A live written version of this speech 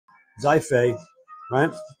XIFEI,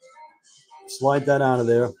 right? Slide that out of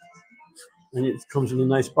there, and it comes in a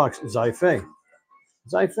nice box. XIFEI,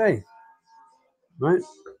 XIFEI, right?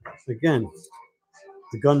 Again,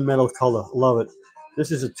 the gunmetal color, love it.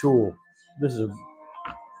 This is a tool. This is a.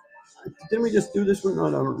 Didn't we just do this one?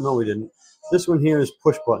 No, we didn't. This one here is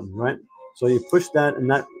push button, right? So you push that, and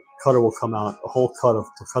that cutter will come out, a whole cutter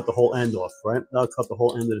to cut the whole end off, right? That'll cut the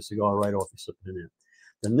whole end of the cigar right off. You slip it in there.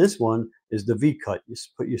 Then this one is the V-cut. You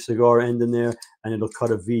put your cigar end in there, and it'll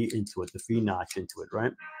cut a V into it, the V notch into it,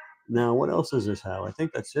 right? Now, what else does this have? I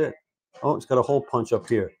think that's it. Oh, it's got a hole punch up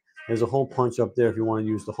here. There's a hole punch up there if you want to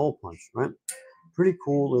use the hole punch, right? Pretty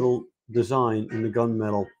cool little design in the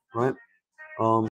gunmetal, right?